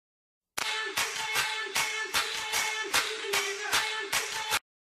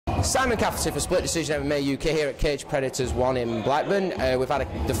Simon Cafferty for Split Decision MMA UK here at Cage Predators 1 in Blackburn. We've had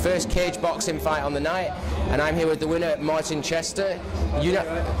the first cage boxing fight on the night, and I'm here with the winner, Martin Chester.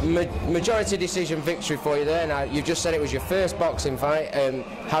 Majority decision victory for you there. Now, you just said it was your first boxing fight.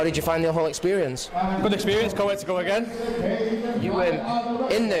 How did you find the whole experience? Good experience, can't wait to go again. You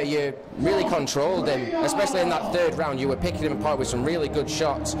in there, you really controlled him, especially in that third round. You were picking him apart with some really good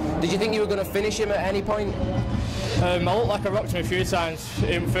shots. Did you think you were going to finish him at any point? I looked like I rocked him a few times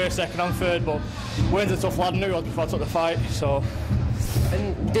in first, second and third, but Wayne's a tough lad, I knew he was before I took the fight, so...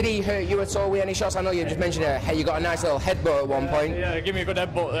 And did he hurt you at all with any shots? I know you just mentioned you got a nice little headbutt at one point. Yeah, he gave me a good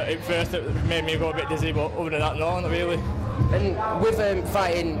headbutt at first, it made me go a bit dizzy, but other than that, no, not really. And with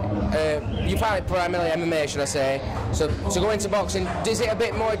fighting, you fight primarily MMA, should I say, so to go into boxing, do you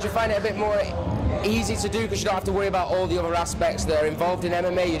find it a bit more easy to do because you don't have to worry about all the other aspects that are involved in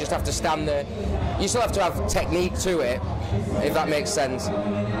MMA, you just have to stand there? You still have to have technique to it, if that makes sense.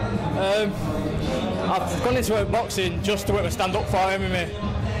 I've gone into boxing just to stand up for MMA.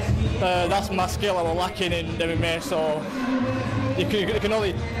 That's my skill I was lacking in MMA, so you can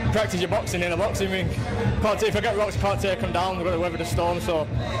only practice your boxing in a boxing ring. If I get rocks, you can't take them down, we've got to weather the storm, so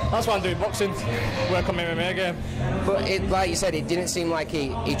that's why I'm doing boxing, work on my MMA game. But like you said, it didn't seem like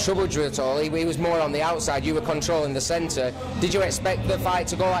he troubled you at all. He was more on the outside, you were controlling the centre. Did you expect the fight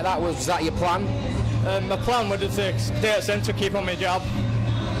to go like that? Was that your plan? My plan was to stay at centre, keep on my jab,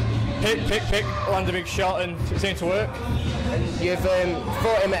 pick, land a big shot, and it seemed to work. You've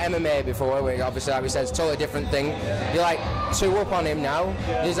fought him at MMA before, which obviously, like we said, it's a totally different thing. You're like 2 up on him now.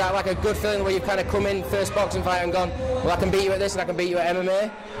 Yeah. Is that like a good feeling where you've kind of come in first boxing fight and gone, well, I can beat you at this and I can beat you at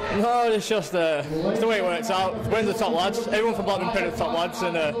MMA? No, it's just it's the way it works out. Wayne's the top lads. Everyone from Blackburn Predators top lads,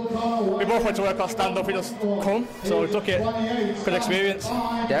 and we both went to work on stand-up. We just come, so we took it. Good experience.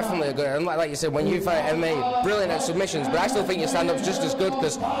 Definitely good. And like you said, when you fight MMA, brilliant at submissions, but I still think your stand-up's just as good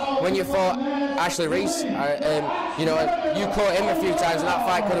because when you fought Ashley Reese, you caught him a few times and that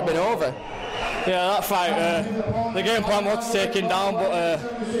fight could have been over. Yeah, that fight, the game plan was to take him down, but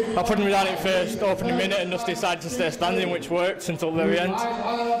I put him down in first opening minute and just decided to stay standing, which worked until the very end.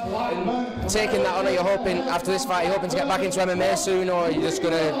 Taking that on, are you hoping, after this fight, are you hoping to get back into MMA soon, or are you just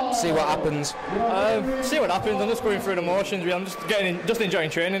going to see what happens? See what happens, I'm just going through the motions, I'm just enjoying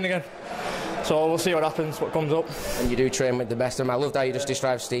training again. So we'll see what happens, what comes up. And you do train with the best of them. I loved how you just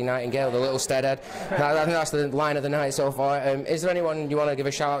described Steve Nightingale, the little steadhead. I think that's the line of the night so far. Is there anyone you want to give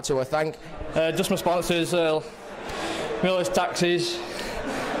a shout out to or thank? Just my sponsors, Miller's Taxis,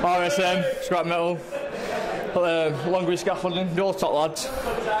 RSM, Scrap Metal, Longery Scaffolding, they're all top lads,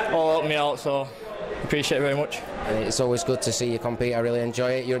 all helped me out, so appreciate it very much. And it's always good to see you compete, I really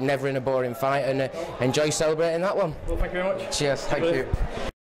enjoy it. You're never in a boring fight, and enjoy celebrating that one. Well, thank you very much. Cheers, thank you.